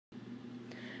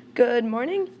Good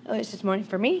morning, at least it's morning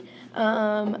for me.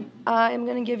 I'm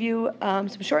going to give you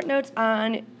some short notes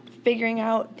on figuring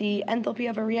out the enthalpy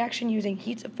of a reaction using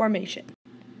heats of formation.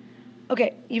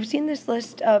 Okay, you've seen this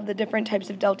list of the different types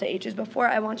of delta H's before.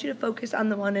 I want you to focus on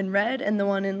the one in red and the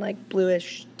one in like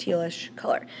bluish, tealish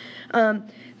color.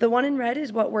 The one in red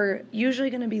is what we're usually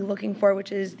going to be looking for,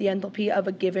 which is the enthalpy of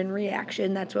a given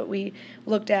reaction. That's what we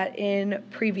looked at in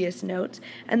previous notes.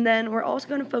 And then we're also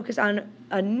going to focus on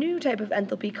a new type of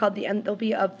enthalpy called the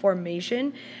enthalpy of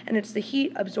formation, and it's the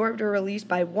heat absorbed or released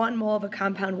by 1 mole of a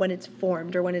compound when it's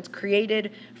formed or when it's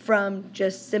created from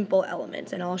just simple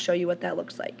elements, and I'll show you what that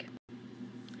looks like.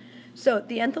 So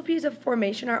the enthalpies of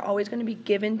formation are always going to be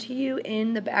given to you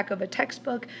in the back of a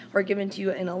textbook or given to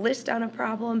you in a list on a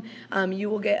problem. You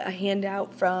will get a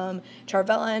handout from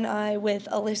Charvella and I with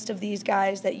a list of these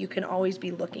guys that you can always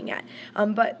be looking at.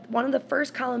 But one of the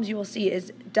first columns you will see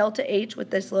is delta H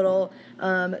with this little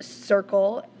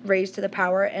circle raised to the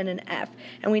power and an F.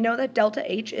 And we know that delta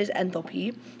H is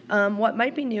enthalpy. What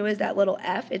might be new is that little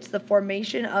F. It's the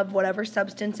formation of whatever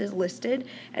substance is listed,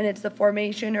 and it's the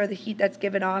formation or the heat that's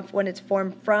given off when it's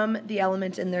formed from the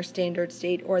elements in their standard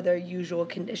state or their usual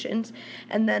conditions.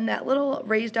 And then that little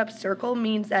raised up circle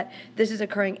means that this is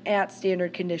occurring at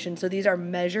standard conditions. So these are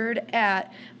measured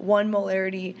at 1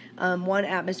 molarity, 1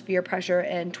 atmosphere pressure,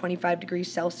 and 25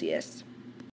 degrees Celsius.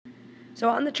 So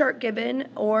on the chart given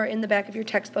or in the back of your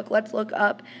textbook, let's look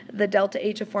up the delta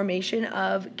H of formation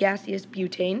of gaseous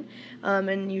butane,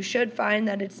 and you should find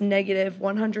that it's negative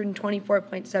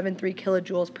 124.73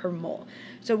 kilojoules per mole.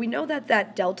 So we know that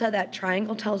that delta, that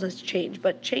triangle, tells us change,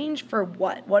 but change for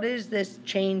what? What is this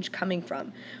change coming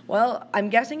from? Well, I'm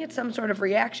guessing it's some sort of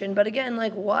reaction, but again,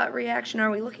 like what reaction are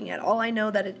we looking at? All I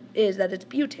know that it is that it's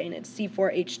butane, it's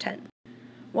C4H10.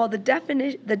 Well, the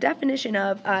definition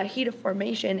of heat of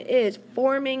formation is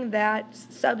forming that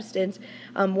substance,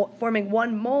 forming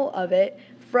 1 mole of it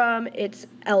from its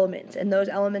elements, and those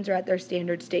elements are at their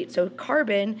standard state. So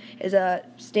carbon is a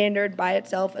standard by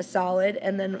itself, a solid,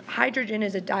 and then hydrogen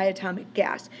is a diatomic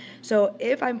gas. So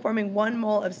if I'm forming 1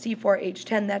 mole of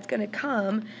C4H10, that's going to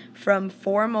come from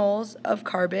 4 moles of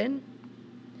carbon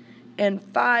and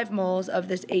 5 moles of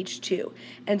this H2.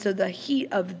 And so the heat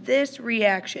of this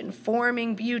reaction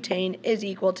forming butane is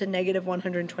equal to negative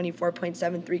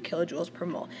 124.73 kilojoules per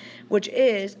mole, which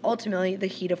is ultimately the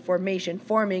heat of formation,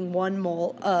 forming 1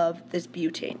 mole of this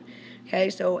butane. Okay,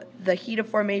 so the heat of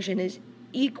formation is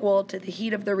equal to the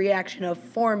heat of the reaction of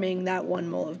forming that 1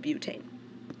 mole of butane.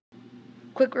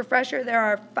 Quick refresher, there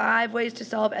are 5 ways to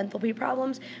solve enthalpy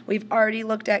problems. We've already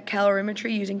looked at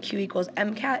calorimetry using Q equals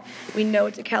MCAT. We know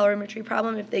it's a calorimetry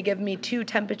problem if they give me 2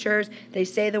 temperatures, they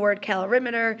say the word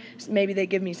calorimeter, maybe they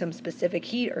give me some specific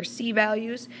heat or C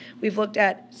values. We've looked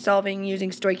at solving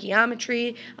using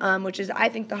stoichiometry, which is, I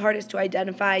think, the hardest to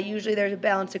identify. Usually there's a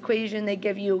balanced equation. They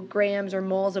give you grams or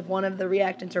moles of one of the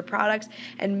reactants or products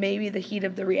and maybe the heat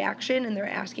of the reaction, and they're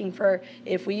asking for,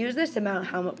 if we use this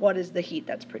amount, what is the heat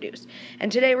that's produced?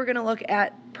 And today we're going to look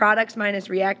at products minus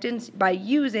reactants by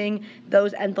using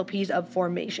those enthalpies of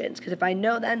formations. Because if I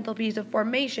know the enthalpies of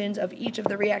formations of each of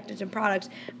the reactants and products,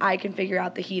 I can figure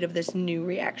out the heat of this new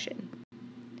reaction.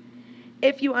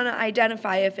 If you want to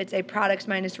identify if it's a products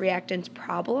minus reactants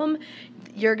problem,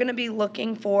 you're going to be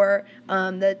looking for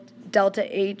the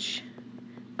delta H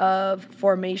of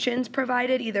formations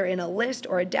provided either in a list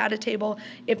or a data table.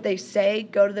 If they say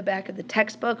go to the back of the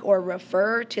textbook or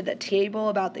refer to the table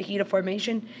about the heat of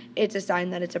formation, it's a sign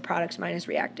that it's a products minus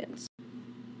reactants.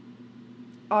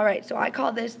 All right, so I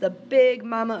call this the big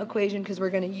mama equation because we're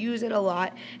going to use it a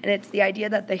lot, and it's the idea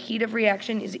that the heat of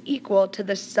reaction is equal to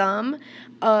the sum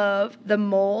of the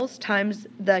moles times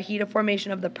the heat of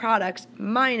formation of the products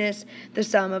minus the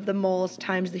sum of the moles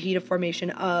times the heat of formation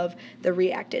of the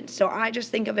reactants. So I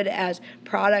just think of it as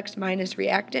products minus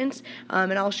reactants,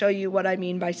 and I'll show you what I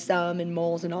mean by sum and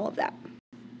moles and all of that.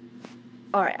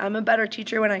 All right, I'm a better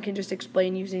teacher when I can just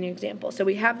explain using an example. So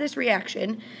we have this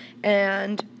reaction,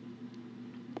 and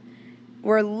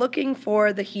we're looking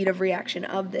for the heat of reaction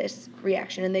of this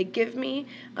reaction, and they give me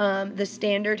the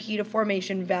standard heat of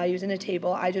formation values in a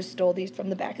table. I just stole these from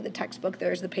the back of the textbook.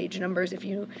 There's the page numbers if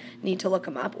you need to look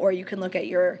them up, or you can look at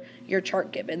your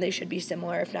chart given. They should be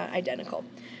similar, if not identical.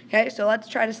 Okay, so let's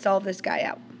try to solve this guy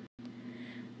out.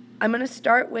 I'm going to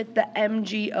start with the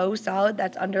MgO solid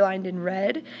that's underlined in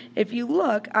red. If you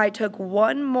look, I took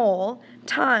 1 mole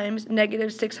times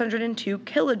negative 602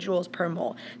 kilojoules per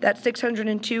mole. That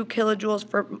 602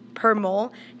 kilojoules per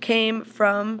mole came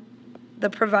from the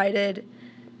provided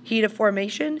heat of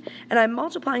formation, and I'm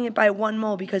multiplying it by 1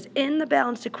 mole because in the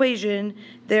balanced equation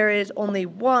there is only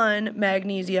 1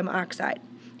 magnesium oxide.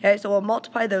 Okay, so we'll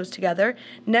multiply those together.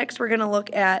 Next, we're going to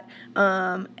look at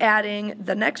adding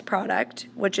the next product,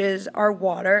 which is our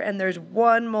water, and there's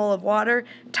 1 mole of water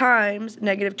times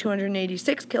negative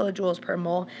 286 kilojoules per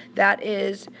mole. That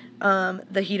is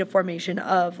the heat of formation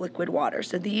of liquid water.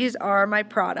 So these are my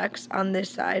products on this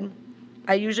side.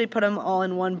 I usually put them all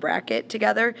in one bracket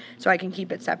together so I can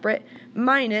keep it separate.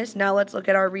 Minus, now let's look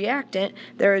at our reactant.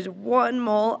 There is 1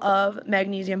 mole of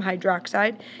magnesium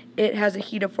hydroxide. It has a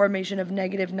heat of formation of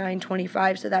negative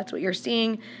 925, so that's what you're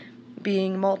seeing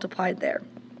being multiplied there.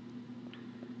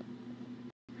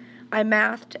 I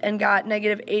mathed and got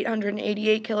negative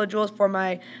 888 kilojoules for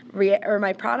my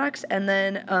products, and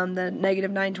then the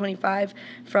negative 925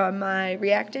 from my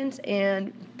reactants.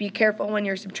 And be careful when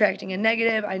you're subtracting a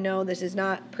negative. I know this is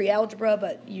not pre-algebra,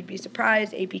 but you'd be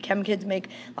surprised. AP Chem kids make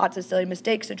lots of silly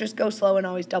mistakes, so just go slow and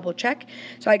always double check.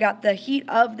 So I got the heat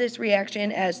of this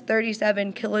reaction as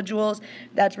 37 kilojoules.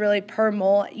 That's really per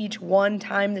mole each one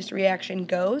time this reaction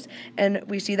goes, and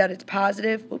we see that it's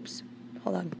positive. Oops,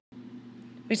 hold on.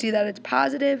 We see that it's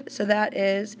positive, so that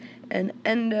is an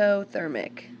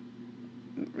endothermic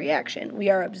reaction. We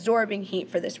are absorbing heat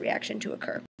for this reaction to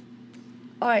occur.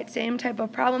 Alright, same type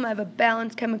of problem. I have a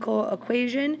balanced chemical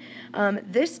equation.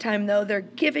 This time, though, they're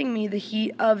giving me the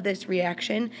heat of this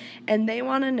reaction, and they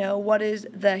want to know what is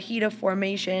the heat of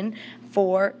formation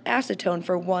for acetone,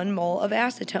 for 1 mole of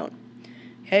acetone.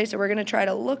 Okay, so we're going to try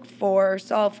to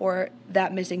solve for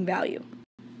that missing value.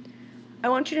 I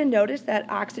want you to notice that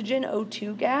oxygen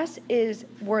O2 gas is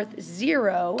worth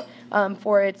 0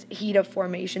 for its heat of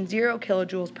formation, 0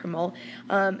 kilojoules per mole.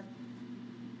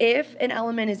 If an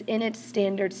element is in its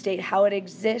standard state, how it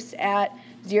exists at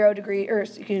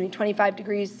 25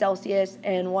 degrees Celsius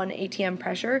and 1 atm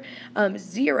pressure,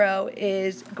 0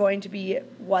 is going to be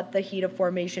what the heat of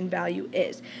formation value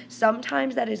is.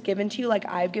 Sometimes that is given to you, like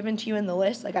I've given to you in the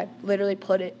list, like I literally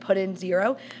put in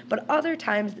 0, but other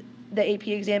times the AP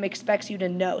exam expects you to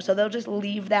know. So they'll just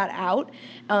leave that out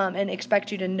and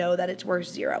expect you to know that it's worth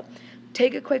 0.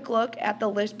 Take a quick look at the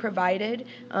list provided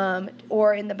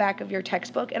or in the back of your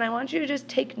textbook, and I want you to just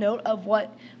take note of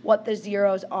what the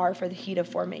zeros are for the heat of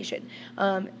formation.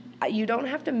 You don't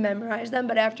have to memorize them,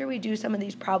 but after we do some of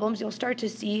these problems, you'll start to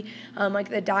see like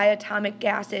the diatomic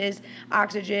gases,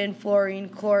 oxygen, fluorine,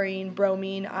 chlorine,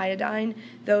 bromine, iodine.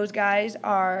 Those guys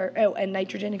are, and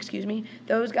nitrogen, excuse me.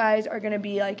 Those guys are going to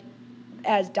be like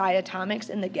as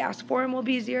diatomics in the gas form will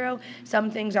be 0.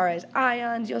 Some things are as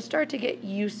ions. You'll start to get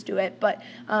used to it, but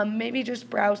maybe just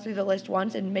browse through the list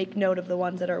once and make note of the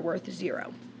ones that are worth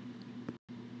 0.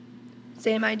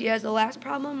 Same idea as the last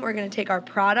problem. We're going to take our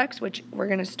products, which we're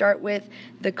going to start with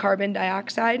the carbon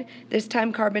dioxide. This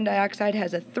time carbon dioxide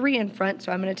has a 3 in front,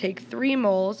 so I'm going to take 3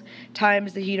 moles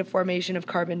times the heat of formation of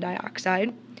carbon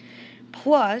dioxide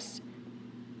plus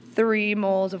 3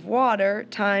 moles of water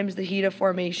times the heat of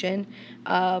formation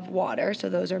of water. So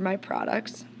those are my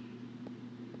products.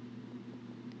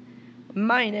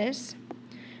 Minus,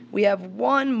 we have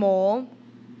 1 mole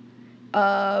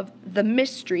of the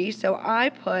mystery, so I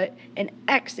put an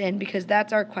X in because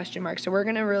that's our question mark. So we're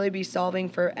going to really be solving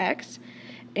for X.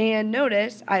 And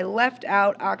notice I left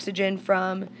out oxygen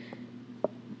from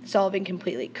solving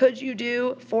completely. Could you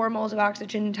do 4 moles of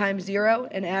oxygen times 0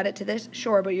 and add it to this?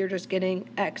 Sure, but you're just getting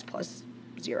X plus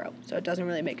 0, so it doesn't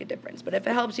really make a difference. But if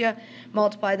it helps you,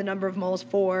 multiply the number of moles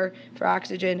for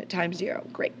oxygen times 0.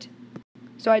 Great.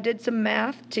 So I did some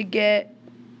math to get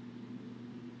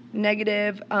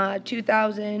negative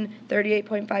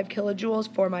 2,038.5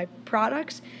 kilojoules for my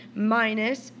products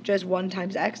minus just 1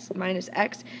 times X minus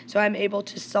X. So I'm able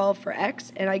to solve for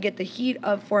X, and I get the heat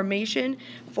of formation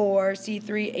for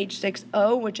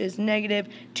C3H6O, which is negative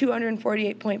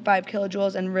 248.5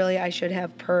 kilojoules, and really I should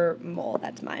have per mole.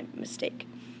 That's my mistake,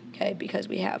 okay, because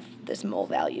we have this mole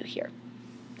value here.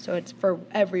 So it's for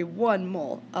every 1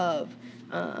 mole of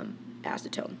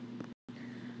acetone.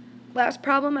 Last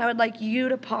problem, I would like you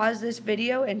to pause this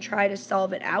video and try to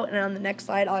solve it out, and on the next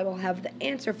slide I will have the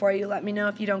answer for you. Let me know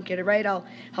if you don't get it right. I'll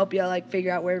help you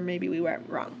figure out where maybe we went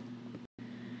wrong.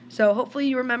 So hopefully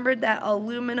you remembered that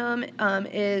aluminum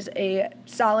is a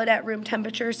solid at room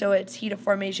temperature, so its heat of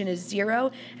formation is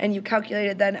 0, and you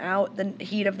calculated then out the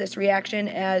heat of this reaction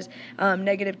as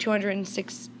negative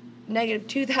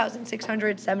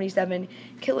 2,677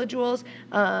 kilojoules.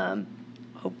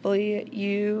 Hopefully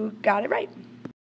you got it right.